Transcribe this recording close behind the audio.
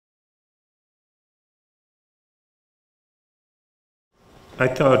I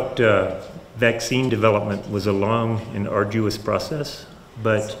thought vaccine development was a long and arduous process,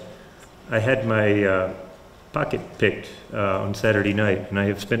 but I had my pocket picked on Saturday night, and I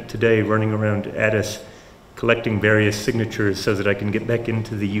have spent today running around Addis collecting various signatures so that I can get back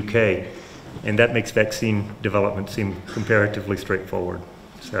into the UK, and that makes vaccine development seem comparatively straightforward.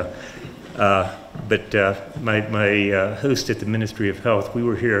 So, my host at the Ministry of Health, we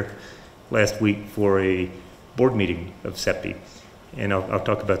were here last week for a board meeting of CEPI, and I'll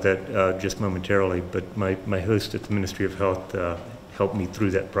talk about that just momentarily, but my host at the Ministry of Health helped me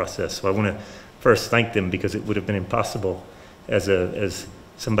through that process. So I want to first thank them, because it would have been impossible as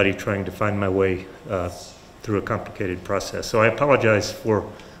somebody trying to find my way through a complicated process. So I apologize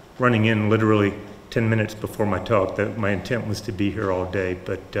for running in literally 10 minutes before my talk. That my intent was to be here all day,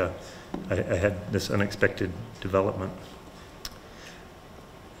 but I had this unexpected development.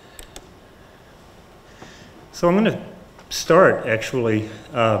 So I'm going to start actually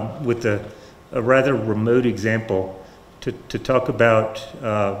with a rather remote example to talk about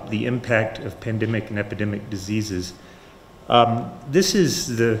the impact of pandemic and epidemic diseases. This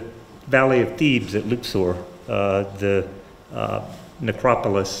is the Valley of Thebes at Luxor, the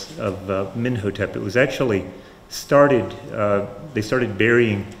necropolis of Menhotep. It was actually started, they started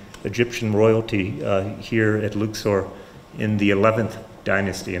burying Egyptian royalty here at Luxor in the 11th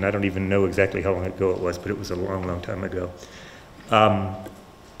dynasty, and I don't even know exactly how long ago it was, but it was a long, long time ago.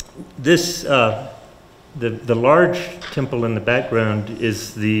 The large temple in the background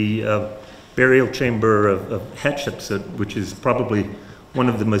is the burial chamber of Hatchett, which is probably one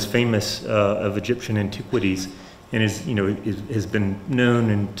of the most famous of Egyptian antiquities, and has been known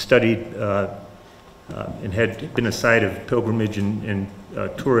and studied and had been a site of pilgrimage and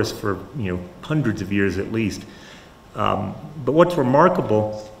tourists for hundreds of years at least. But what's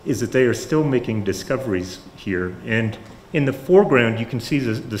remarkable is that they are still making discoveries here, and in the foreground you can see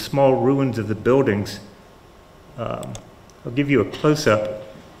the small ruins of the buildings. I'll give you a close-up.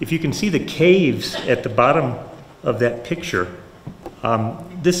 If you can see the caves at the bottom of that picture,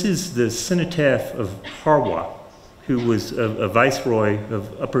 this is the cenotaph of Harwa, who was a viceroy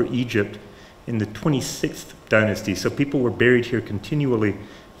of Upper Egypt in the 26th dynasty. So people were buried here continually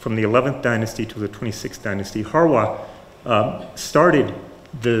from the 11th dynasty to the 26th dynasty. Harwa started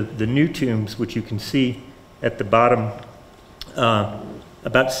the new tombs, which you can see at the bottom,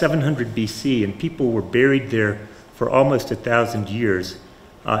 about 700 BC, and people were buried there for almost 1,000 years.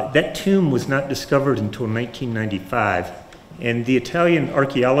 That tomb was not discovered until 1995, and the Italian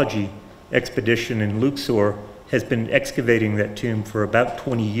archaeology expedition in Luxor has been excavating that tomb for about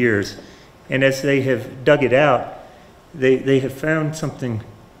 20 years, and as they have dug it out, they have found something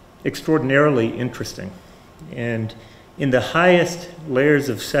extraordinarily interesting. And in the highest layers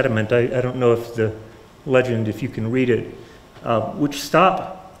of sediment, I don't know if the legend, if you can read it, which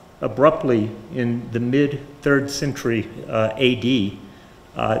stop abruptly in the mid-3rd century AD,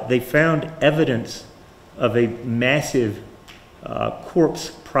 they found evidence of a massive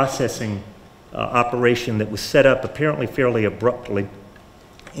corpse processing operation that was set up apparently fairly abruptly,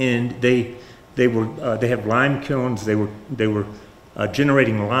 and they have lime kilns. They were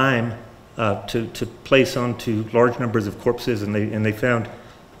generating lime to place onto large numbers of corpses, and they found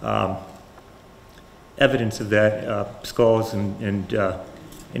evidence of that, skulls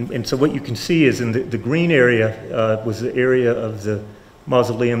and so what you can see is in the green area was the area of the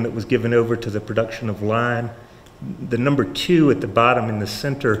mausoleum that was given over to the production of lime. The number 2 at the bottom in the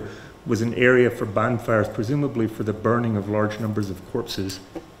center was an area for bonfires, presumably for the burning of large numbers of corpses.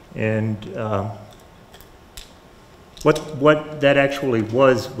 And what that actually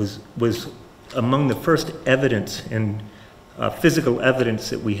was among the first evidence and physical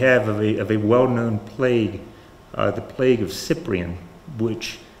evidence that we have of a well-known plague, the plague of Cyprian,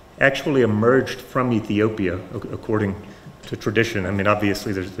 which actually emerged from Ethiopia, according to tradition. I mean,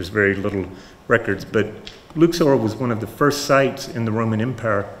 obviously there's very little records, but Luxor was one of the first sites in the Roman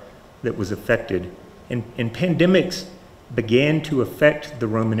Empire that was affected. And pandemics began to affect the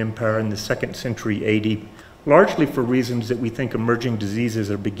Roman Empire in the 2nd century AD, largely for reasons that we think emerging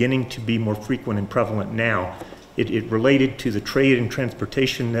diseases are beginning to be more frequent and prevalent now. It related to the trade and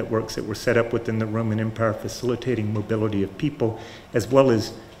transportation networks that were set up within the Roman Empire, facilitating mobility of people, as well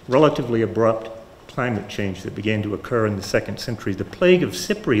as relatively abrupt climate change that began to occur in the 2nd century. The plague of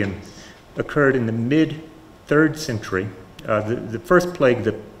Cyprian occurred in the mid-3rd century. The first plague,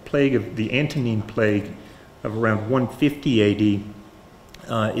 the plague of the Antonine plague of around 150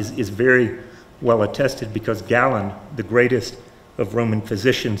 AD, is very well attested, because Galen, the greatest of Roman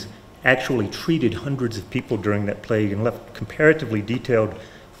physicians, actually treated hundreds of people during that plague and left comparatively detailed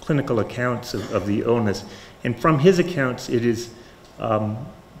clinical accounts of the illness. And from his accounts, it is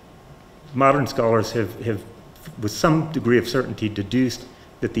modern scholars have, with some degree of certainty, deduced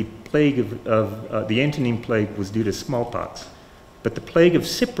that the plague of the Antonine plague was due to smallpox. But the plague of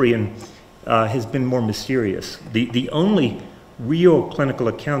Cyprian has been more mysterious. The only real clinical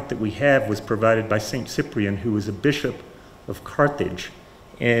account that we have was provided by Saint Cyprian, who was a bishop of Carthage.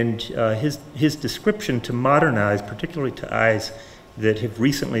 And his description to modern eyes, particularly to eyes that have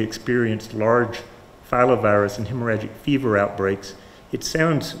recently experienced large filovirus and hemorrhagic fever outbreaks, it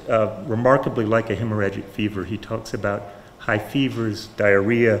sounds remarkably like a hemorrhagic fever. He talks about high fevers,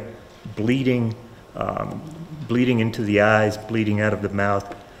 diarrhea, bleeding, bleeding into the eyes, bleeding out of the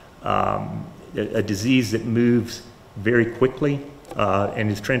mouth, a disease that moves very quickly and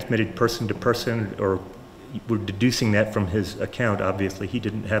is transmitted person to person, or we're deducing that from his account. Obviously, he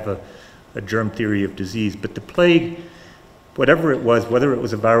didn't have a germ theory of disease, but the plague, whatever it was, whether it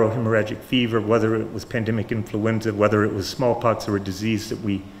was a viral hemorrhagic fever, whether it was pandemic influenza, whether it was smallpox or a disease that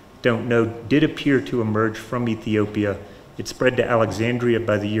we don't know, did appear to emerge from Ethiopia. It spread to Alexandria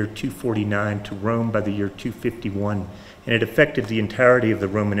by the year 249, to Rome by the year 251, and it affected the entirety of the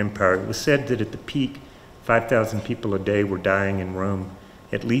Roman Empire. It was said that at the peak, 5,000 people a day were dying in Rome.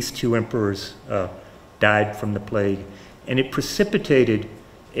 At least 2 emperors died from the plague, and it precipitated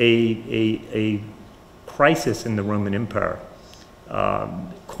a crisis in the Roman Empire.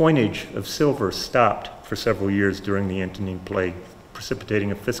 Coinage of silver stopped for several years during the Antonine plague,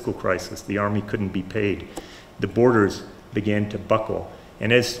 precipitating a fiscal crisis. The army couldn't be paid. The borders began to buckle.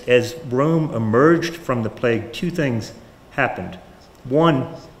 And as Rome emerged from the plague, 2 things happened. One,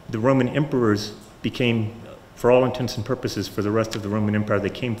 the Roman emperors became, for all intents and purposes, for the rest of the Roman Empire, they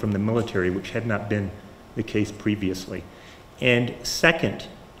came from the military, which had not been the case previously. And second,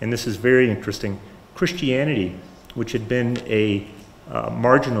 and this is very interesting, Christianity, which had been a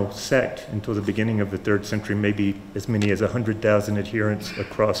marginal sect until the beginning of the 3rd century, maybe as many as 100,000 adherents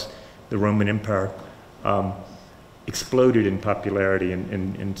across the Roman Empire, exploded in popularity,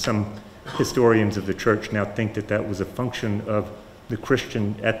 and some historians of the church now think that that was a function of the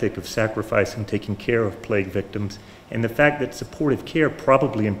Christian ethic of sacrifice and taking care of plague victims, and the fact that supportive care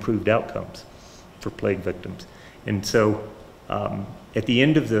probably improved outcomes for plague victims. And so at the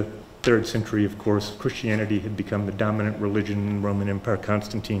end of the 3rd century, of course, Christianity had become the dominant religion in the Roman Empire.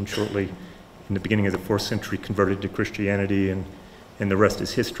 Constantine, shortly in the beginning of the 4th century, converted to Christianity, and the rest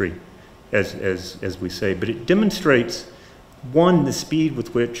is history, as we say. But it demonstrates, one, the speed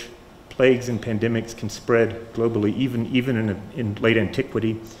with which plagues and pandemics can spread globally, even in late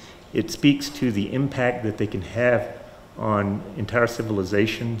antiquity. It speaks to the impact that they can have on entire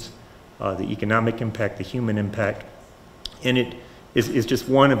civilizations, the economic impact, the human impact, and it is just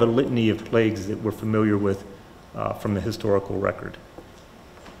one of a litany of plagues that we're familiar with from the historical record.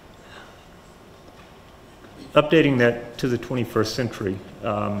 Updating that to the 21st century,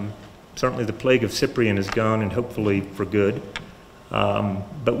 certainly the plague of Cyprian is gone, and hopefully for good,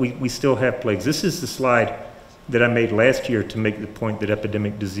 but we still have plagues. This is the slide that I made last year to make the point that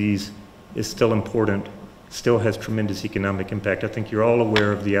epidemic disease is still important, still has tremendous economic impact. I think you're all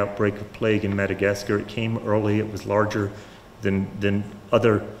aware of the outbreak of plague in Madagascar. It came early, it was larger than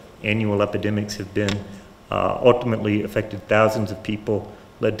other annual epidemics have been, ultimately affected thousands of people,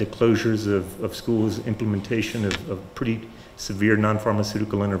 led to closures of schools, implementation of pretty severe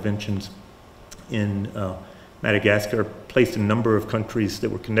non-pharmaceutical interventions in Madagascar, placed a number of countries that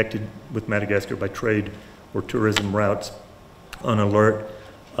were connected with Madagascar by trade or tourism routes on alert,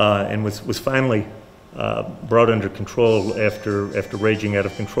 and was finally brought under control after raging out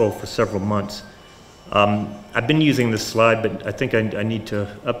of control for several months. I've been using this slide, but I think I need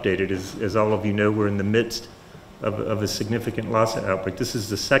to update it. As all of you know, we're in the midst of a significant Lassa outbreak. This is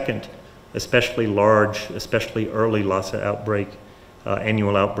the second especially large, especially early Lassa outbreak,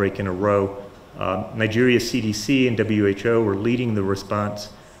 annual outbreak in a row. Nigeria CDC and WHO are leading the response.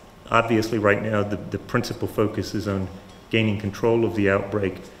 Obviously right now the principal focus is on gaining control of the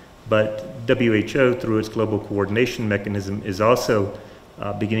outbreak, but WHO, through its global coordination mechanism, is also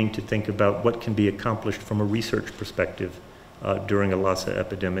beginning to think about what can be accomplished from a research perspective during a Lassa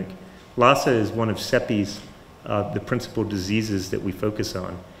epidemic. Lassa is one of CEPI's, the principal diseases that we focus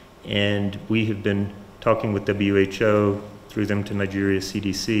on, and we have been talking with WHO, through them to Nigeria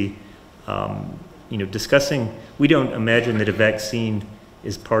CDC, discussing, we don't imagine that a vaccine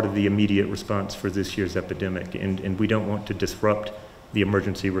is part of the immediate response for this year's epidemic, and we don't want to disrupt the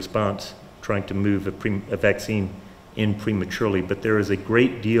emergency response trying to move a vaccine in prematurely, but there is a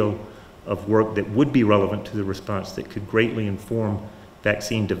great deal of work that would be relevant to the response that could greatly inform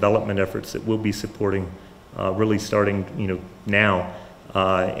vaccine development efforts that we'll be supporting really starting now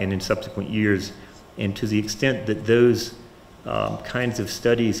and in subsequent years. And to the extent that those kinds of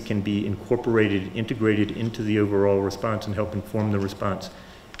studies can be incorporated, integrated into the overall response and help inform the response,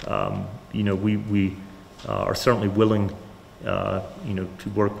 you know, we are certainly willing, you know, to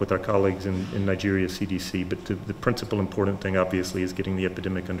work with our colleagues in Nigeria CDC, but the principal important thing, obviously, is getting the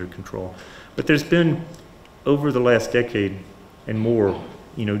epidemic under control. But there's been, over the last decade and more,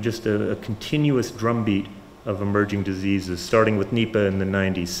 you know, just a continuous drumbeat of emerging diseases, starting with Nipah in the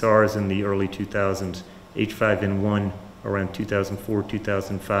 90s, SARS in the early 2000s, H5N1 around 2004,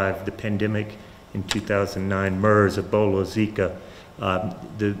 2005, the pandemic in 2009, MERS, Ebola, Zika.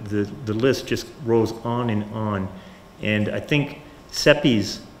 The list just rolls on and on. And I think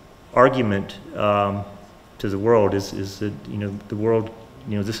CEPI's argument to the world is that, you know, the world,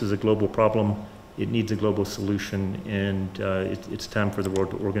 you know, this is a global problem. It needs a global solution, and it's time for the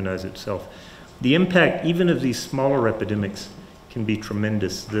world to organize itself. The impact, even of these smaller epidemics, can be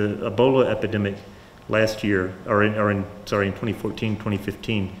tremendous. The Ebola epidemic last year, or in 2014,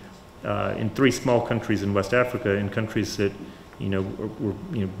 2015, in 3 small countries in West Africa, in countries that, you know, were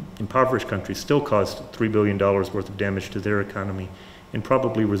impoverished countries, still caused $3 billion worth of damage to their economy, and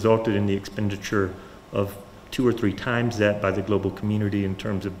probably resulted in the expenditure of 2 or 3 times that by the global community in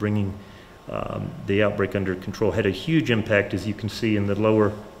terms of bringing the outbreak under control. Had a huge impact, as you can see in the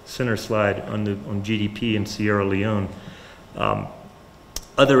lower center slide, on GDP in Sierra Leone.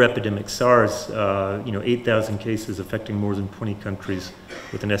 Other epidemics, SARS, you know, 8,000 cases affecting more than 20 countries,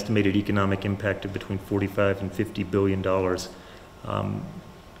 with an estimated economic impact of between $45 and $50 billion.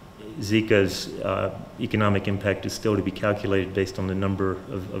 Zika's economic impact is still to be calculated based on the number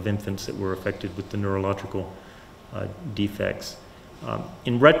of infants that were affected with the neurological defects.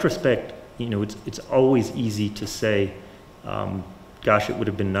 In retrospect, you know, it's always easy to say, gosh, it would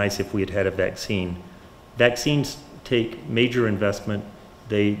have been nice if we had had a vaccine. Vaccines take major investment.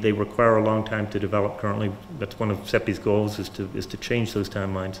 They require a long time to develop currently. That's one of CEPI's goals, is to change those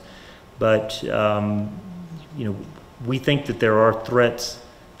timelines. But you know, we think that there are threats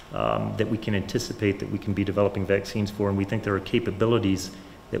that we can anticipate that we can be developing vaccines for, and we think there are capabilities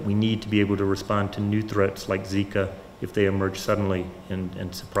that we need to be able to respond to new threats like Zika if they emerge suddenly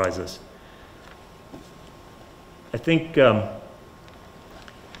and surprise us. I think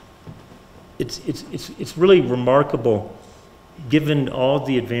it's really remarkable, given all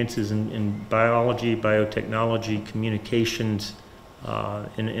the advances in biology, biotechnology, communications,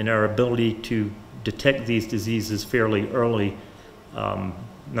 and our ability to detect these diseases fairly early.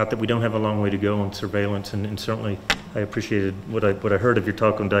 Not that we don't have a long way to go on surveillance, and certainly I appreciated what I heard of your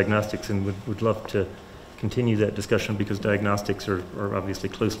talk on diagnostics, and would love to continue that discussion, because diagnostics are obviously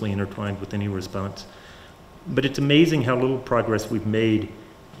closely intertwined with any response. But it's amazing how little progress we've made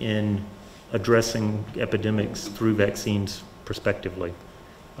in addressing epidemics through vaccines prospectively,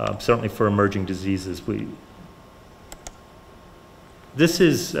 certainly for emerging diseases. This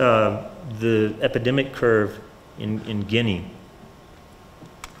is the epidemic curve in Guinea.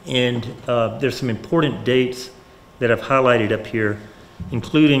 And there's some important dates that I've highlighted up here,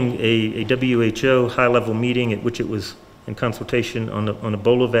 including a WHO high-level meeting at which it was in consultation on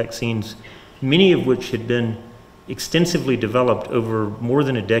Ebola vaccines, many of which had been extensively developed over more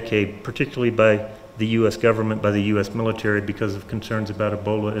than a decade, particularly by the US government, by the US military, because of concerns about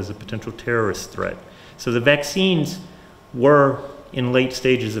Ebola as a potential terrorist threat. So the vaccines were in late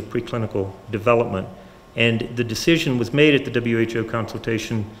stages of preclinical development, and the decision was made at the WHO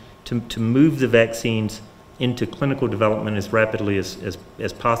consultation to move the vaccines into clinical development as rapidly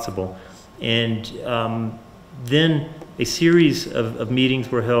as possible. And then a series of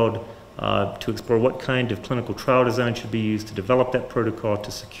meetings were held to explore what kind of clinical trial design should be used, to develop that protocol, to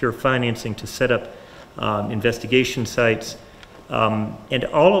secure financing, to set up investigation sites. And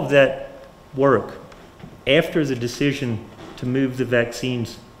all of that work, after the decision to move the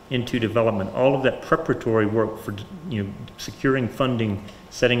vaccines into development, all of that preparatory work for, you know, securing funding,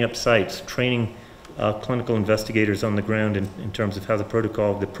 setting up sites, training clinical investigators on the ground in terms of how the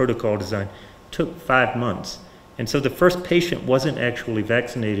protocol design took 5 months. And so the first patient wasn't actually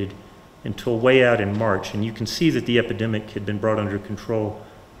vaccinated until way out in March. And you can see that the epidemic had been brought under control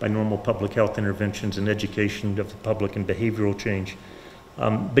by normal public health interventions and education of the public and behavioral change.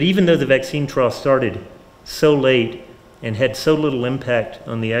 But even though the vaccine trial started so late and had so little impact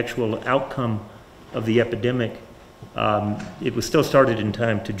on the actual outcome of the epidemic, it was still started in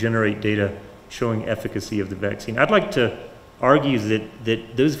time to generate data showing efficacy of the vaccine. I'd like to argue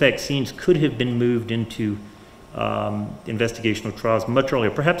that those vaccines could have been moved into investigational trials much earlier,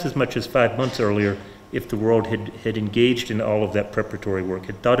 perhaps as much as 5 months earlier, if the world had engaged in all of that preparatory work,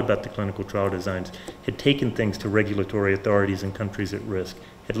 had thought about the clinical trial designs, had taken things to regulatory authorities in countries at risk,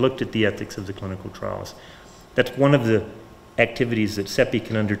 had looked at the ethics of the clinical trials. That's one of the activities that CEPI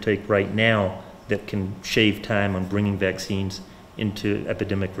can undertake right now that can shave time on bringing vaccines into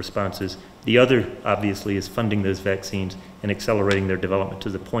epidemic responses. The other, obviously, is funding those vaccines and accelerating their development to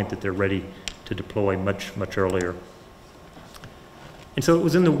the point that they're ready to deploy much, much earlier. And so it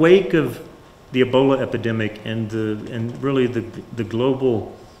was in the wake of the Ebola epidemic and really the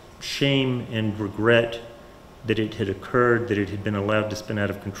global shame and regret that it had occurred, that it had been allowed to spin out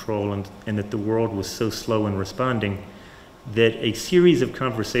of control, and that the world was so slow in responding, that a series of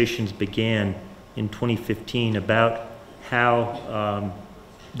conversations began in 2015 about how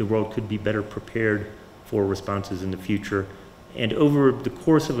the world could be better prepared for responses in the future. And over the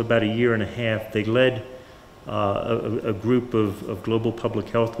course of about a year and a half, they led a group of global public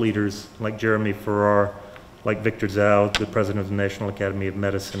health leaders like Jeremy Farrar, like Victor Zhao, the president of the National Academy of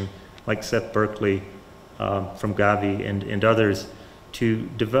Medicine, like Seth Berkley from Gavi and others, to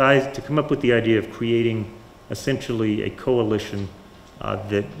come up with the idea of creating essentially a coalition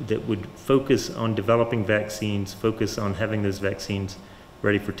that would focus on developing vaccines, focus on having those vaccines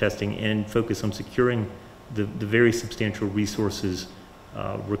ready for testing, and focus on securing the very substantial resources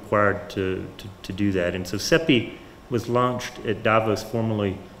required to do that. And so CEPI was launched at Davos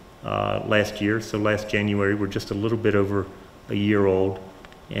formally last year, so last January. We're just a little bit over a year old.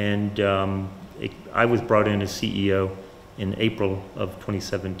 And I was brought in as CEO in April of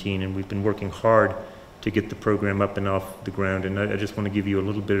 2017, and we've been working hard to get the program up and off the ground. And I just want to give you a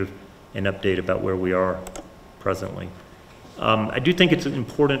little bit of an update about where we are presently. I do think it's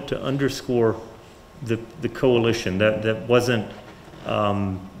important to underscore the coalition. That wasn't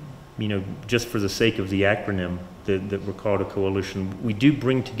just for the sake of the acronym that we're called a coalition. We do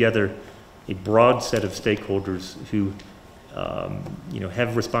bring together a broad set of stakeholders who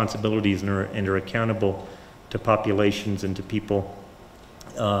have responsibilities and are accountable to populations and to people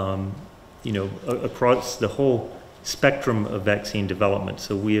across the whole spectrum of vaccine development.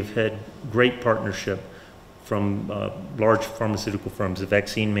 So we have had great partnership from large pharmaceutical firms, the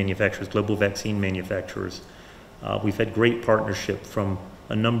vaccine manufacturers, global vaccine manufacturers. We've had great partnership from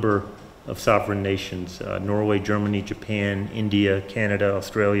a number of sovereign nations, Norway, Germany, Japan, India, Canada,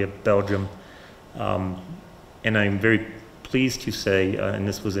 Australia, Belgium. And I'm very pleased to say, and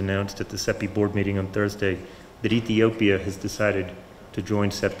this was announced at the CEPI board meeting on Thursday, that Ethiopia has decided to join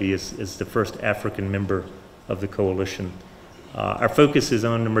CEPI as the first African member of the coalition. Our focus is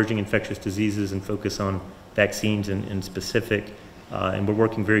on emerging infectious diseases and focus on vaccines in specific, and we're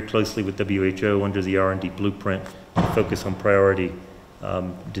working very closely with WHO under the R&D blueprint to focus on priority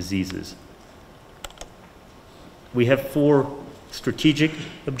diseases. We have 4 strategic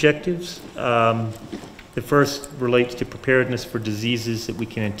objectives. The first relates to preparedness for diseases that we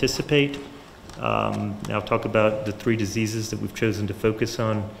can anticipate. I'll talk about the 3 diseases that we've chosen to focus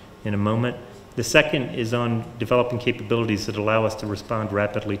on in a moment. The second is on developing capabilities that allow us to respond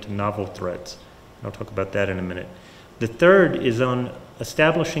rapidly to novel threats. I'll talk about that in a minute. The third is on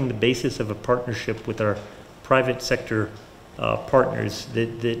establishing the basis of a partnership with our private sector partners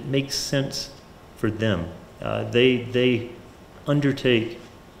that makes sense for them. They undertake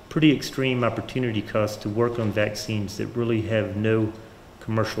pretty extreme opportunity costs to work on vaccines that really have no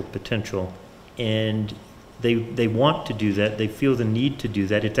commercial potential. And they want to do that. They feel the need to do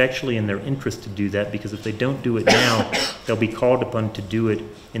that. It's actually in their interest to do that, because if they don't do it now, they'll be called upon to do it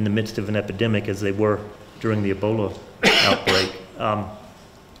in the midst of an epidemic, as they were during the Ebola outbreak.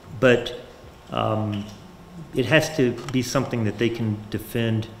 But it has to be something that they can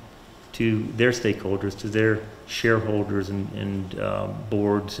defend to their stakeholders, to their shareholders and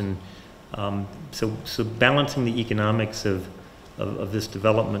boards. And so balancing the economics of this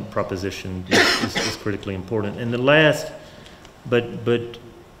development proposition is critically important. And the last, but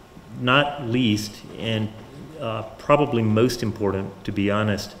not least, and probably most important, to be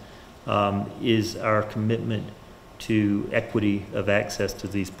honest, is our commitment to equity of access to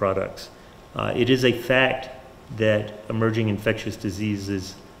these products. It is a fact that emerging infectious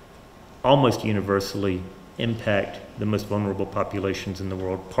diseases almost universally impact the most vulnerable populations in the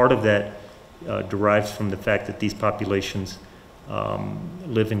world. Part of that derives from the fact that these populations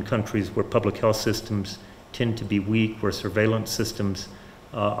live in countries where public health systems tend to be weak, where surveillance systems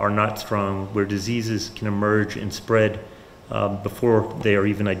are not strong, where diseases can emerge and spread before they are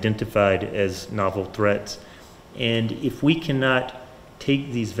even identified as novel threats. And if we cannot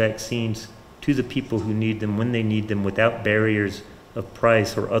take these vaccines to the people who need them when they need them without barriers of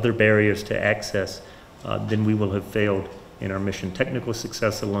price or other barriers to access, then we will have failed in our mission. Technical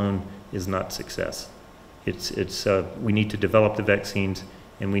success alone is not success. We need to develop the vaccines,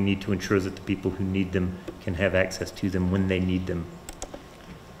 and we need to ensure that the people who need them can have access to them when they need them.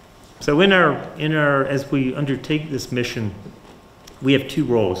 So as we undertake this mission we have two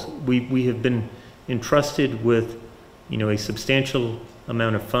roles. We have been entrusted with, a substantial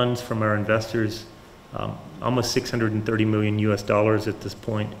amount of funds from our investors, almost 630 million US dollars at this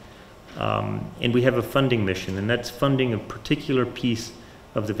point. And we have a funding mission, and that's funding a particular piece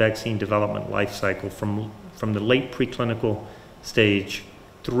of the vaccine development life cycle from the late preclinical stage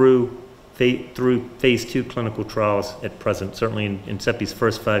through phase 2 clinical trials at present. Certainly in CEPI's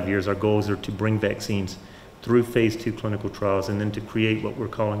first 5 years, our goals are to bring vaccines through phase 2 clinical trials and then to create what we're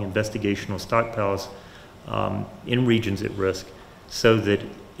calling investigational stockpiles in regions at risk, so that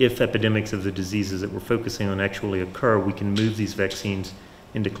if epidemics of the diseases that we're focusing on actually occur, we can move these vaccines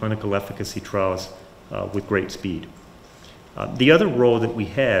into clinical efficacy trials with great speed. The other role that we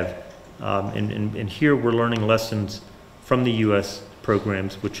have, and here we're learning lessons from the US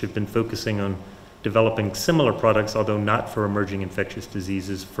programs, which have been focusing on developing similar products, although not for emerging infectious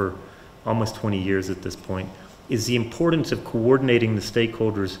diseases, for almost 20 years at this point, is the importance of coordinating the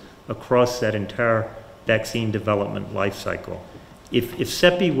stakeholders across that entire vaccine development life cycle. If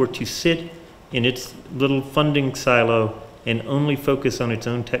CEPI were to sit in its little funding silo and only focus on its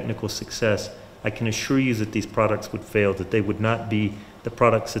own technical success, I can assure you that these products would fail, that they would not be the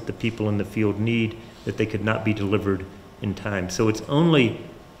products that the people in the field need, that they could not be delivered in time. So it's only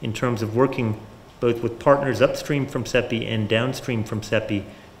in terms of working both with partners upstream from CEPI and downstream from CEPI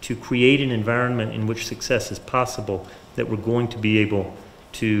to create an environment in which success is possible that we're going to be able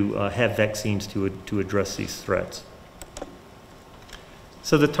to have vaccines to address these threats.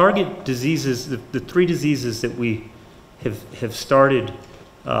 So the target diseases, the three diseases that we have started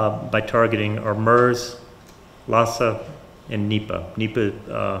by targeting are MERS, Lassa, and Nipah.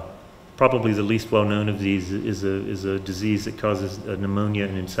 Nipah, probably the least well-known of these, is a disease that causes pneumonia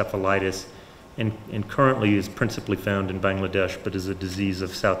and encephalitis, and currently is principally found in Bangladesh, but is a disease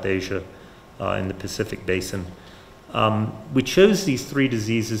of South Asia in the Pacific Basin. We chose these three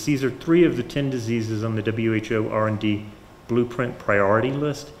diseases. These are 3 of the 10 diseases on the WHO R&D Blueprint priority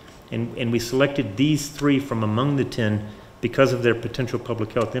list, and we selected these 3 from among the 10 because of their potential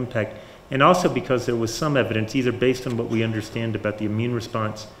public health impact, and also because there was some evidence, either based on what we understand about the immune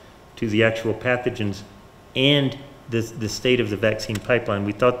response to the actual pathogens and the state of the vaccine pipeline.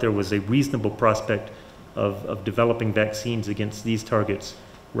 We thought there was a reasonable prospect of developing vaccines against these targets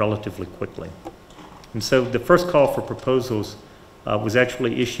relatively quickly. And so the first call for proposals was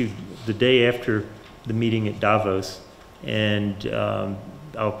actually issued the day after the meeting at Davos, and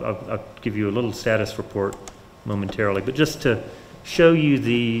I'll give you a little status report momentarily, but just to show you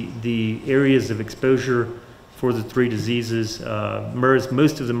the areas of exposure for the 3 diseases. MERS,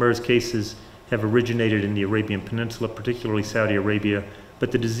 most of the MERS cases have originated in the Arabian Peninsula, particularly Saudi Arabia,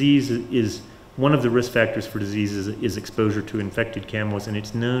 but the disease is, one of the risk factors for disease is exposure to infected camels, and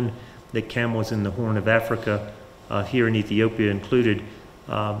it's known that camels in the Horn of Africa, here in Ethiopia included,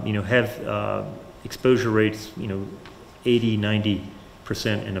 have exposure rates, 80, 90%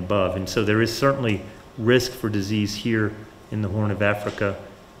 and above. And so there is certainly risk for disease here in the Horn of Africa,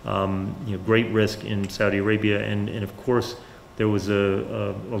 great risk in Saudi Arabia, and of course there was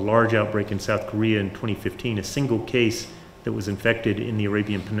a large outbreak in South Korea in 2015. A single case that was infected in the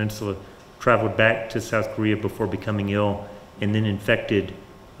Arabian Peninsula traveled back to South Korea before becoming ill, and then infected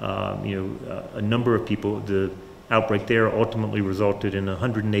a number of people. The outbreak there ultimately resulted in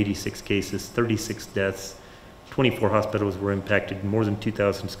 186 cases, 36 deaths, 24 hospitals were impacted, more than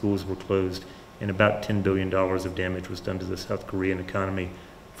 2,000 schools were closed, and about $10 billion of damage was done to the South Korean economy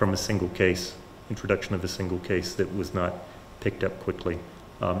from a single case, introduction of a single case that was not picked up quickly.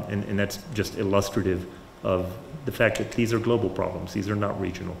 And that's just illustrative of the fact that these are global problems. These are not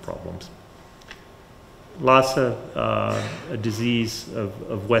regional problems. Lassa, a disease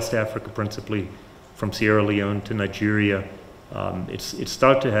of West Africa, principally from Sierra Leone to Nigeria. It's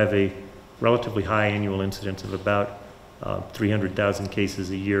thought to have a relatively high annual incidence of about 300,000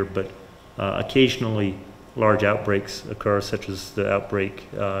 cases a year, but occasionally large outbreaks occur, such as the outbreak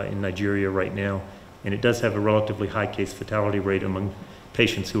in Nigeria right now, and it does have a relatively high case fatality rate among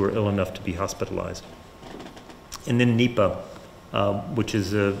patients who are ill enough to be hospitalized. And then Nipah, which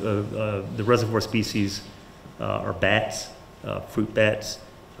is the reservoir species are bats, fruit bats.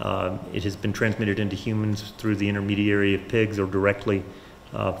 It has been transmitted into humans through the intermediary of pigs or directly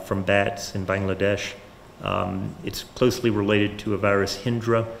from bats in Bangladesh. It's closely related to a virus,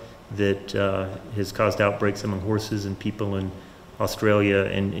 Hindra, that has caused outbreaks among horses and people in Australia,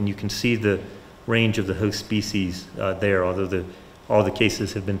 and you can see the range of the host species there, although all the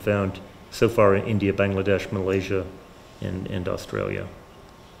cases have been found so far in India, Bangladesh, Malaysia, and Australia.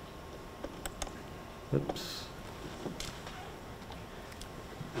 Oops.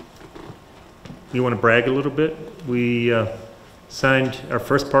 You want to brag a little bit? We signed our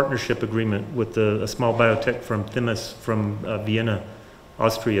first partnership agreement with a small biotech firm, Themis, from Vienna,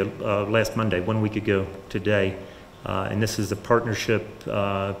 Austria, last Monday, 1 week ago today. And this is a partnership,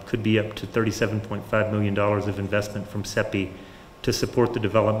 could be up to $37.5 million of investment from CEPI to support the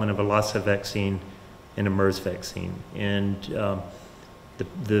development of a Lassa vaccine and a MERS vaccine. And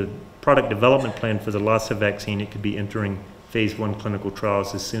the product development plan for the Lassa vaccine, it could be entering phase 1 clinical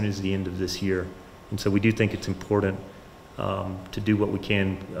trials as soon as the end of this year. And so we do think it's important to do what we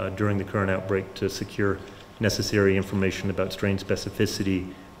can during the current outbreak to secure necessary information about strain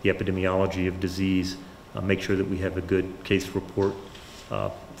specificity, the epidemiology of disease, make sure that we have a good case report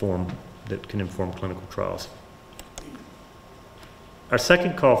form that can inform clinical trials. Our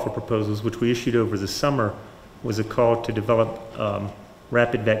second call for proposals, which we issued over the summer, was a call to develop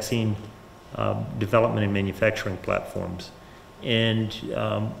rapid vaccine development and manufacturing platforms. And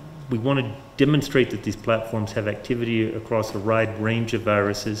we want to demonstrate that these platforms have activity across a wide range of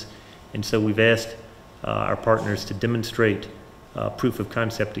viruses. And so we've asked our partners to demonstrate proof of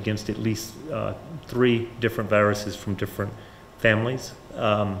concept against at least 3 different viruses from different families.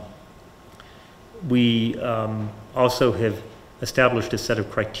 We also have established a set of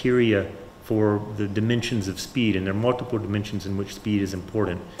criteria for the dimensions of speed, and there are multiple dimensions in which speed is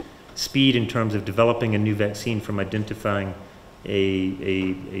important. Speed in terms of developing a new vaccine from identifying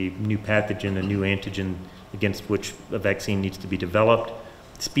a new pathogen, a new antigen against which a vaccine needs to be developed.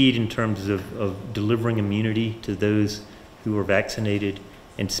 Speed in terms of delivering immunity to those who are vaccinated,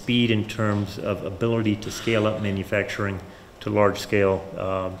 and speed in terms of ability to scale up manufacturing to large scale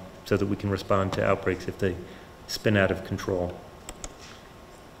so that we can respond to outbreaks if they spin out of control.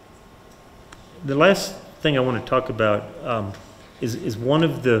 The last thing I want to talk about is one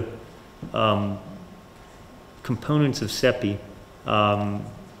of the components of CEPI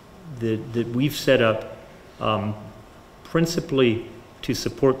that we've set up principally to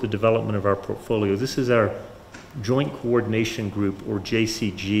support the development of our portfolio. This is our Joint Coordination Group, or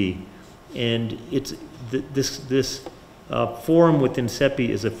JCG, and it's this forum within CEPI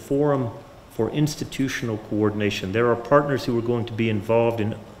is a forum for institutional coordination. There are partners who are going to be involved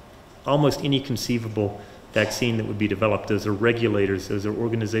in almost any conceivable vaccine that would be developed. Those are regulators, those are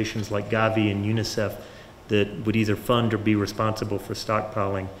organizations like Gavi and UNICEF that would either fund or be responsible for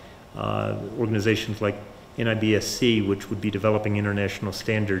stockpiling, organizations like NIBSC, which would be developing international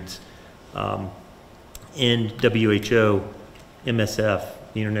standards, and WHO, MSF,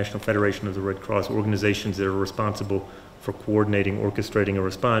 the International Federation of the Red Cross, organizations that are responsible for coordinating, orchestrating a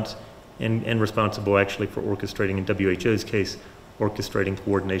response, and responsible actually for orchestrating, in WHO's case, orchestrating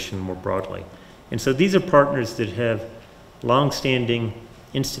coordination more broadly. And so these are partners that have long-standing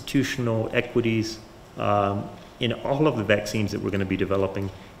institutional equities in all of the vaccines that we're going to be developing.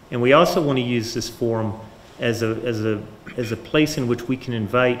 And we also want to use this forum as a place in which we can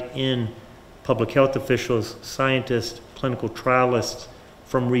invite in public health officials, scientists, clinical trialists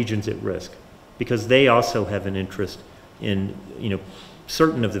from regions at risk, because they also have an interest in,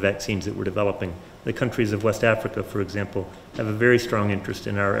 certain of the vaccines that we're developing. The countries of West Africa, for example, have a very strong interest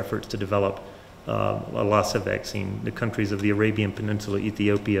in our efforts to develop a Lassa vaccine. The countries of the Arabian Peninsula,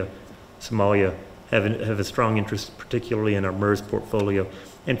 Ethiopia, Somalia, have a strong interest, particularly in our MERS portfolio.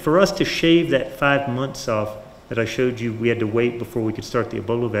 And for us to shave that 5 months off that I showed you, we had to wait before we could start the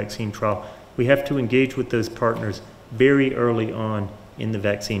Ebola vaccine trial. We have to engage with those partners very early on in the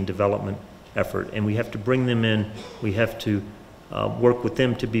vaccine development effort, and we have to bring them in. We have to work with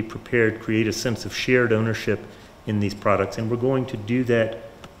them to be prepared, create a sense of shared ownership in these products, and we're going to do that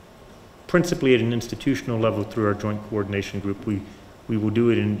principally at an institutional level through our Joint Coordination Group. We will do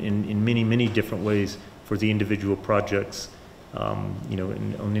it in many, many different ways for the individual projects, on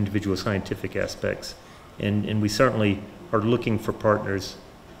individual scientific aspects, and we certainly are looking for partners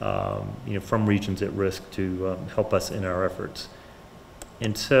from regions at risk to help us in our efforts.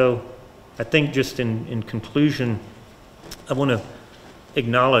 And so I think just in conclusion, I want to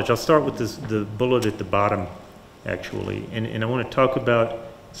acknowledge, I'll start with the bullet at the bottom, actually, and I want to talk about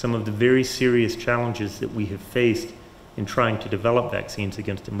some of the very serious challenges that we have faced in trying to develop vaccines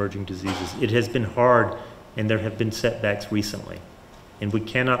against emerging diseases. It has been hard, and there have been setbacks recently, and we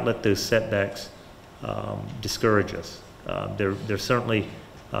cannot let those setbacks discourage us. They're certainly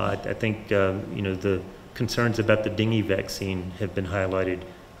I think the concerns about the dengue vaccine have been highlighted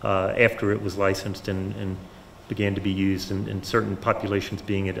after it was licensed and began to be used, and certain populations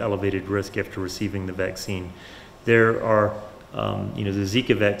being at elevated risk after receiving the vaccine. There are, the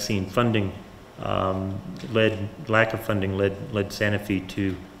Zika vaccine funding lack of funding led Sanofi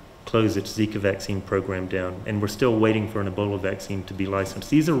to close its Zika vaccine program down, and we're still waiting for an Ebola vaccine to be licensed.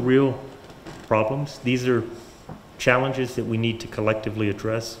 These are real problems. These are challenges that we need to collectively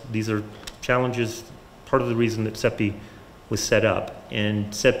address. These are challenges, part of the reason that CEPI was set up. And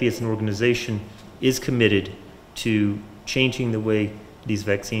CEPI as an organization is committed to changing the way these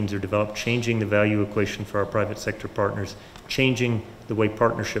vaccines are developed, changing the value equation for our private sector partners, changing the way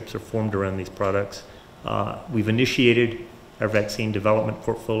partnerships are formed around these products. We've initiated our vaccine development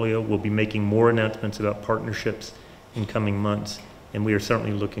portfolio. We'll be making more announcements about partnerships in coming months, and we are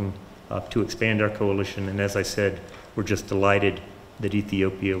certainly looking to expand our coalition. And as I said, we're just delighted that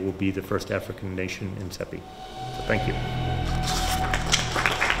Ethiopia will be the first African nation in CEPI. So thank you.